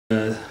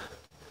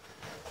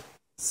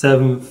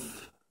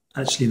seventh,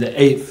 actually the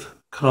 8th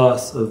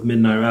class of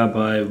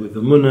Midnightrabbi with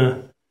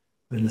Emunah.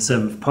 We're in the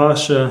 7th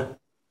Parsha,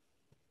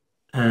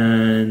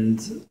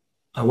 and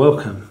I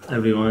welcome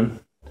everyone.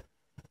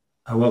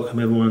 I welcome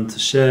everyone to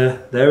share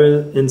their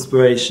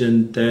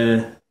inspiration,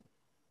 their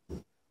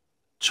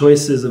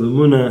choices of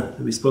Emunah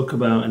that we spoke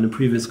about in the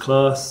previous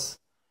class.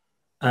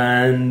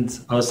 And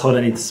I was told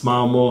I need to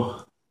smile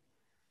more,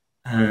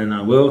 and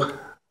I will,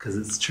 because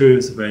it's true.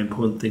 It's a very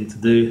important thing to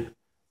do.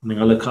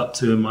 Something I look up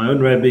to in my own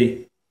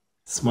Rebbe.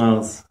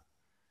 Smiles.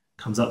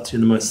 Comes up to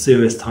you in the most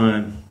serious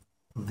time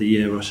of the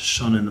year, Rosh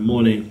Hashanah in the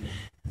morning.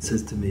 It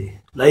says to me,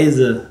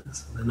 Eliezer,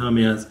 they know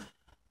me as,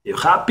 you're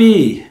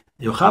happy,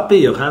 you're happy,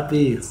 you're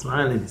happy. He's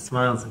smiling, he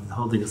smiles, and he's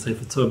holding a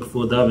Sefer Torah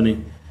before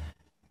davening.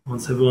 He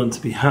wants everyone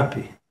to be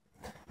happy.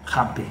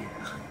 Happy.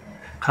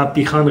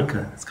 Happy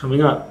Hanukkah. It's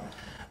coming up.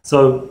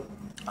 So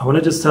I want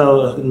to just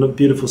tell a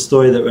beautiful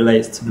story that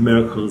relates to the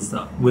miracles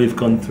that we've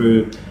gone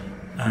through.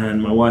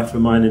 And my wife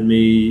reminded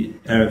me,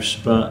 Erev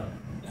Shabbat,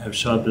 Erev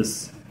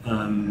Shabbos,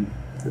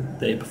 the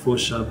day before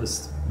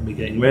Shabbos, when we're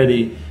getting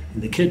ready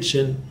in the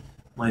kitchen.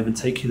 Might even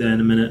take you there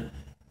in a minute.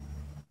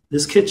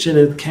 This kitchen,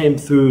 it came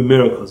through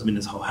miracles. I mean,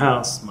 this whole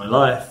house, my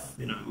life,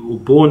 we were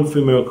born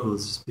through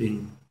miracles,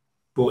 being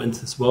brought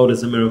into this world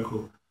as a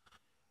miracle.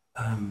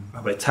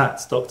 Rabbi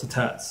Tats, Dr.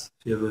 Tats,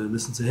 if you ever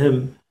listen to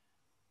him,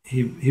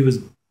 he was,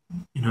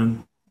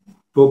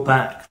 brought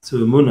back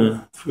to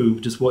Emunah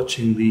through just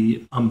watching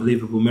the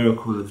unbelievable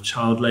miracle of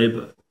child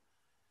labor.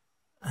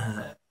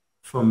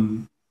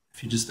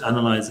 If you just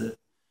analyze it.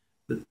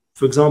 But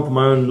for example,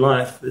 my own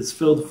life is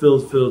filled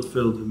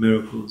with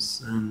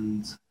miracles.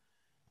 And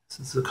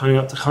since we're coming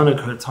up to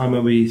Hanukkah, a time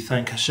where we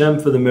thank Hashem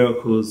for the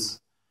miracles,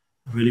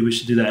 really we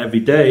should do that every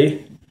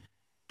day,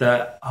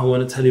 that I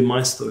want to tell you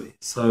my story.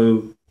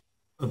 So,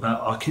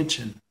 about our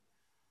kitchen,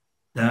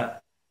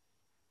 that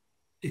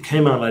it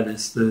came out like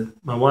this.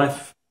 My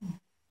wife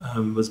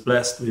was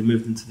blessed. We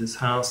moved into this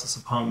house, this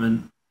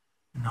apartment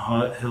in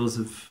the hills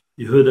of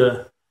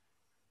Yehuda,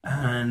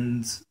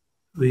 and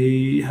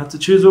we had to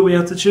choose what we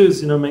had to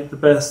choose, make the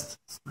best.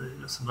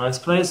 It's a nice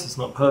place, it's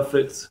not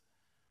perfect.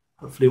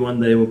 Hopefully one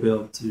day we'll be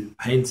able to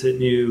paint it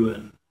new,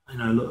 and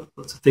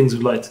lots of things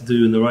we'd like to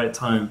do in the right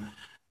time.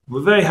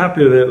 We're very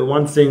happy with it, but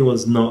one thing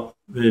was not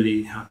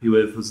really happy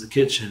with was the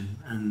kitchen,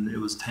 and it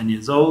was 10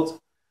 years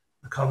old.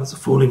 The cupboards are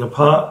falling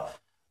apart.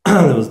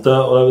 There was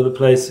dirt all over the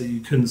place, so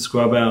you couldn't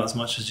scrub out as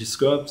much as you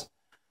scrubbed.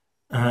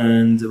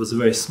 And it was a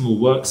very small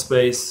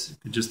workspace. You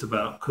could just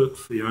about cook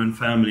for your own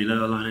family, let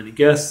alone any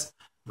guests.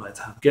 I'd like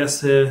to have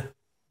guests here,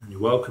 and you're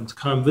welcome to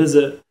come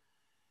visit.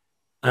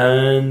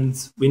 And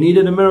we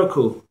needed a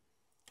miracle,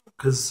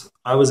 because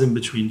I was in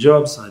between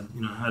jobs. I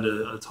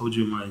told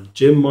you my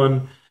gym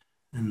one,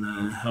 in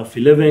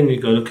Healthy Living. You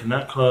go look in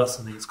that class,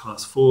 I think it's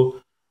class 4,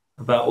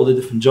 about all the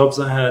different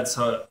jobs I had.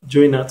 So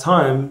during that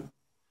time,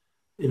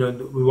 we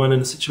weren't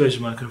in a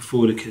situation where I could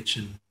afford a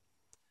kitchen.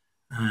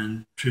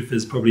 And truth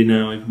is, probably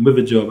now, even with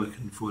a job, I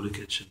can afford a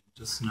kitchen.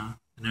 Just,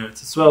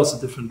 inherit as well. It's a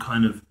different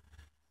kind of,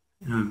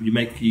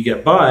 you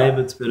get by,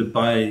 but to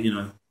buy,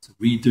 to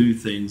redo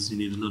things, you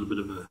need a little bit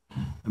of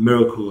a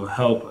miracle or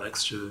help, or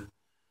extra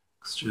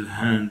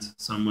hand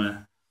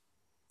somewhere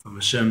from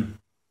Hashem.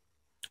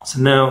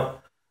 So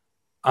now,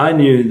 I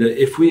knew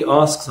that if we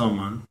ask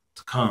someone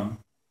to come,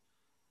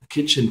 a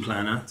kitchen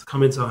planner, to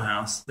come into our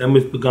house, then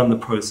we've begun the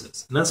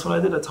process. And that's what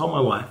I did. I told my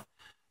wife,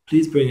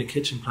 please bring a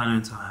kitchen planner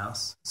into our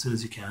house as soon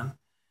as you can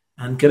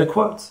and get a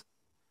quote.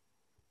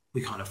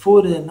 We can't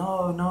afford it.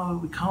 No,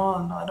 we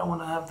can't. I don't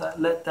want to have that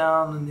let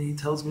down. And he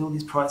tells me all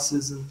these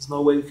prices and there's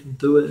no way we can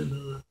do it.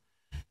 And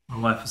my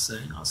wife was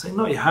saying,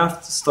 no, you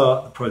have to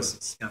start the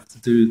process. You have to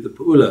do the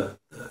pa'ula,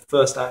 the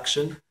first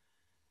action,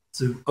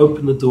 to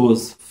open the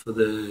doors for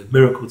the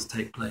miracle to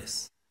take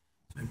place.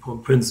 It's an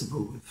important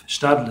principle with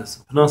shtadlus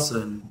and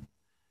panasa, and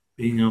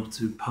being able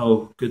to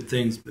poll good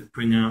things but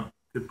bring out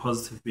good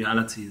positive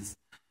realities.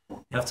 You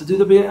have to do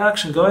the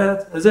action. Go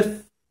ahead, as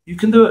if you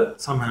can do it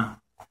somehow.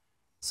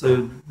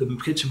 So the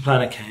kitchen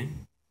planner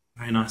came,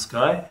 very nice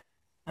guy,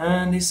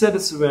 and he said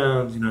it's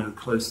around,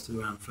 close to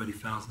around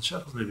 30,000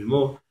 shekels, maybe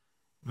more.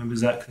 I remember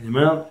exactly the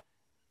amount.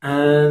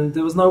 And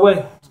there was no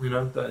way,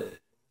 that it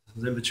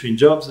was in between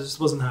jobs. It just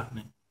wasn't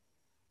happening.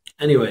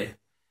 Anyway,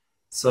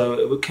 so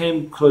it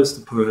came close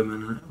to Purim,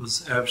 and it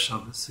was Erev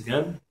Shabbos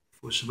again,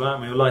 before Shabbat,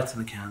 and we were lighting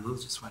the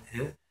candles just right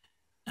here.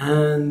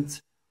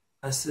 And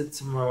I said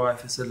to my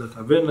wife, look,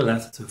 I've written a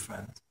letter to a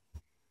friend.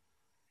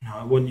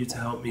 I want you to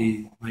help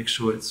me make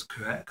sure it's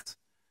correct.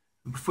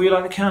 And before you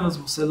light the candles,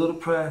 we'll say a little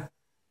prayer.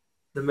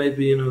 Then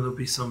maybe, there'll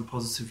be some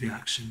positive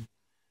reaction.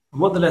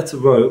 And what the letter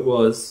wrote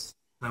was,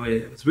 that way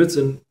it was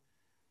written,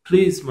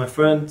 please, my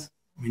friend,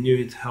 we knew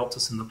he'd helped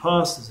us in the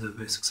past. He's a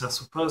very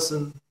successful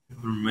person. He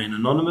will remain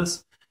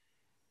anonymous.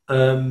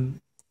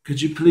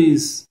 Could you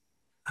please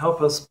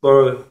help us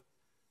borrow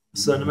a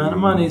certain amount of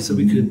money so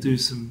we could do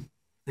some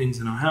things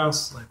in our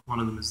house, like one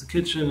of them is the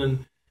kitchen,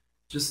 and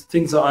just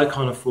things that I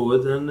can't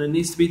afford, and it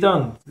needs to be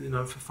done,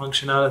 for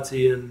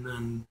functionality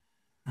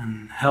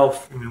and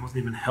health. It wasn't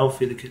even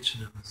healthy, the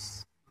kitchen. It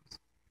was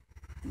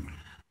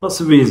lots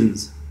of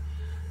reasons.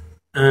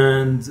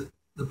 And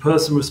the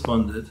person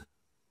responded,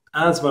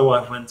 as my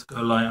wife went to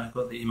go lie, I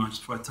got the email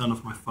just before I turned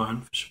off my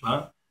phone for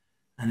Shabbat,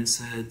 and it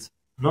said,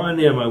 not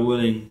only am I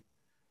willing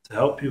to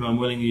help you, but I'm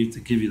willing to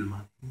give you the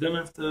money. You don't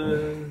have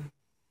to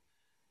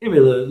give me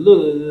a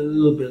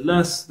little bit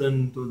less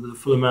than the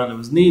full amount that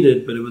was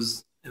needed, but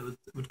it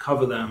would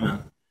cover that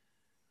amount.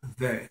 I'm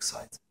very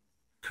excited.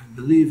 I couldn't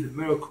believe it.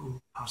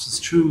 Miracle. Pashas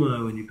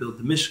Truma, when you build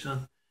the Mishkan.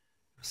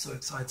 I was so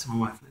excited. My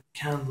wife lit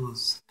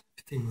candles.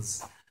 Everything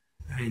was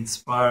very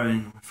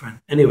inspiring. My friend.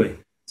 Anyway,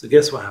 so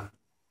guess what happened?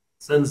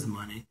 Sends the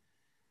money,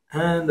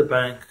 and the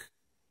bank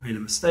made a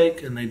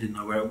mistake, and they didn't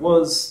know where it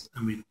was,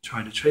 and we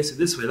tried to trace it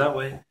this way, that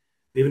way.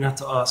 We even had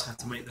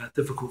to make that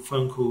difficult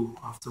phone call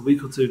after a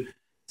week or two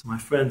to my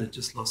friend that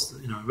just lost,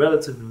 a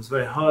relative, and it was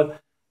very hard.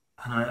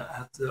 And I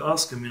had to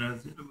ask him,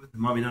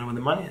 Mom, you don't know where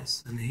the money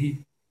is. And he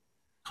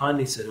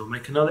kindly said he'll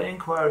make another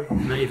inquiry,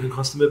 and that even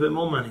cost him a bit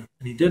more money.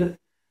 And he did it.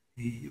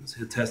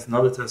 He'll test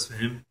another test for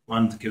him.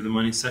 One, to give the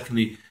money.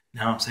 Secondly,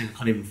 now I'm saying I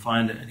can't even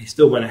find it. And he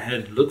still went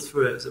ahead and looked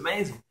for it. It was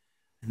amazing.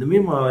 In the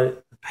meanwhile,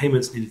 the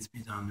payments needed to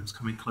be done. It was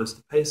coming close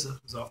to Pesach.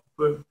 It was after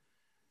Purim.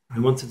 And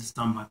we wanted this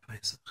done by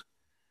Pesach,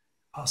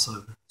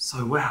 Passover.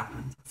 So what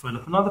happened? I phoned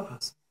up another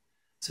person.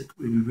 I said,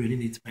 we really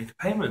need to make a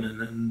payment.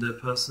 And the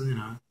person,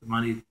 the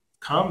money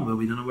come, but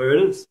we don't know where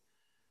it is.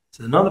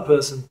 So another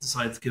person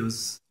decided to give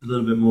us a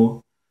little bit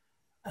more.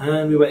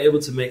 And we were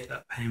able to make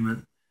that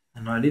payment.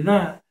 And not only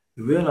that,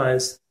 we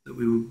realized that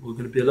we were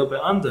going to be a little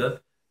bit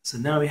under. So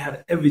now we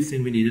had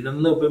everything we needed and a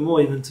little bit more,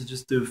 even to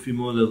just do a few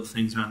more little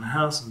things around the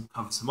house and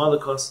cover some other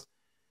costs.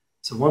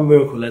 So one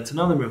miracle led to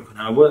another miracle.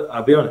 Now,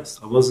 I'll be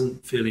honest, I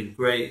wasn't feeling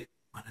great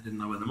when I didn't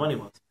know where the money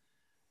was.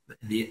 But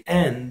in the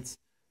end,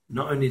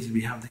 not only did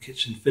we have the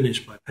kitchen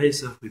finished by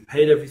Pesach, we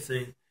paid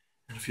everything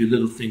and a few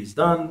little things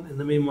done in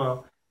the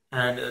meanwhile.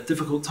 And a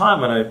difficult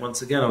time, and I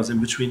was in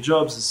between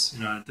jobs,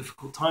 a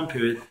difficult time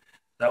period,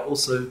 that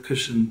also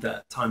cushioned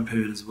that time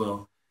period as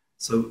well.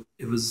 So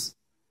it was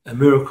a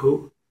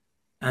miracle.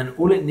 And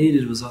all it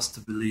needed was us to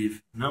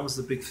believe. And that was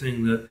the big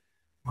thing that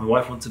my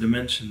wife wanted to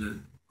mention, that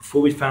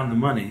before we found the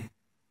money,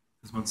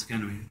 because once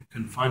again, we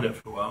couldn't find it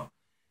for a while,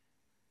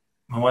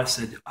 my wife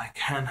said, I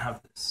can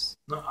have this.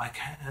 No, I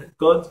can.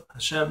 God,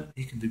 Hashem,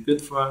 He can do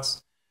good for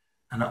us.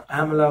 And I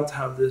am allowed to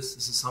have this.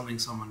 This is something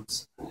someone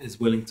is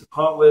willing to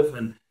part with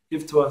and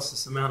give to us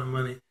this amount of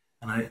money.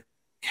 And I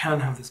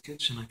can have this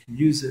kitchen. I can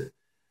use it.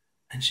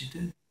 And she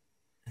did.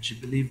 And she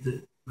believed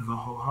it with her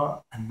whole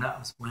heart. And that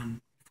was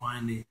when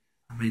finally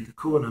I made the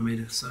call and I made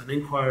a certain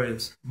inquiry. It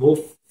was more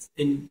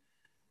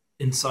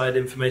inside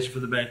information for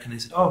the bank, and they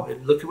said, "Oh,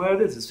 look at where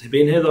it is. It's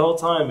been here the whole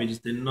time. We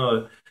just didn't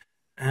know."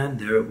 And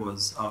there it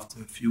was.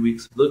 After a few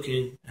weeks of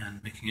looking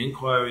and making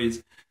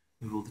inquiries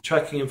with all the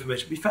tracking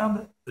information, we found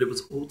it. But it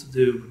was all to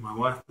do with my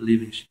wife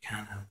believing she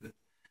can have good.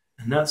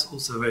 And that's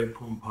also a very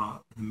important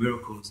part of the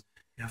miracles.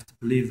 You have to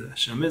believe that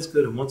Hashem is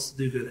good and wants to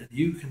do good, and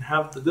you can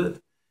have the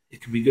good. It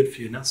can be good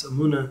for you, and that's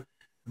Emunah.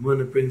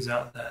 Emunah brings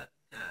out that.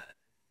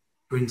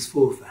 Brings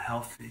forth a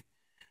healthy.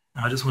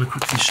 Now I just want to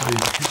quickly show you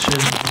the kitchen.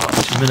 About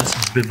 2 minutes,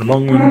 it's a bit of a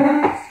long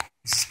one.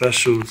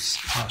 Specials,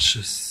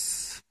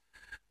 Pashas.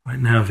 Right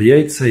now,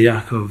 V'yetze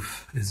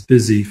Yaakov is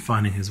busy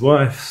finding his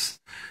wife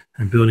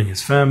and building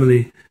his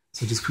family.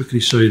 So just quickly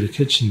show you the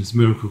kitchen, this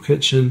miracle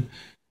kitchen.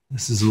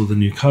 This is all the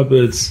new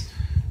cupboards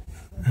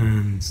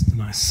and the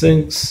nice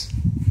sinks.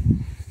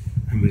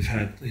 And we've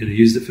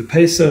used it for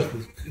Pesach.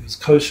 It was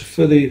kosher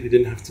fully. We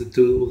didn't have to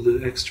do all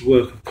the extra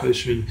work of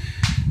koshering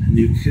a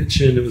new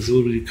kitchen. It was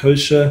already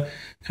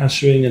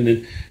koshering, and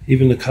then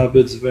even the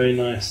cupboards are very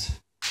nice.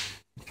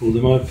 Pull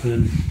them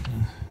open,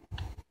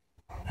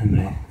 and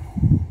they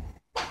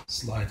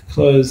slide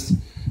closed.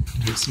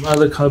 There's some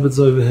other cupboards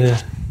over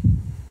here.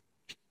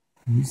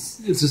 It's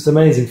just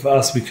amazing for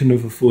us. We couldn't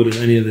have afforded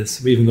any of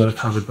this. We even got a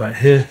cupboard right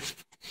here.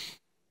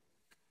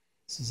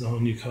 This is a whole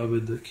new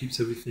cupboard that keeps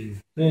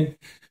everything there.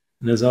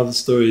 And there's other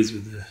stories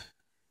with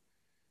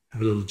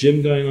have a little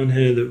gym going on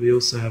here that we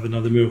also have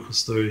another miracle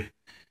story.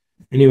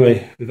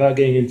 Anyway, without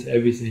getting into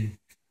everything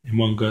in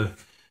one go,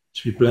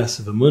 should be blessed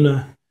with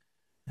Emunah,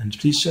 and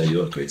please share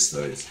your great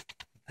stories.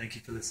 Thank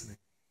you for listening.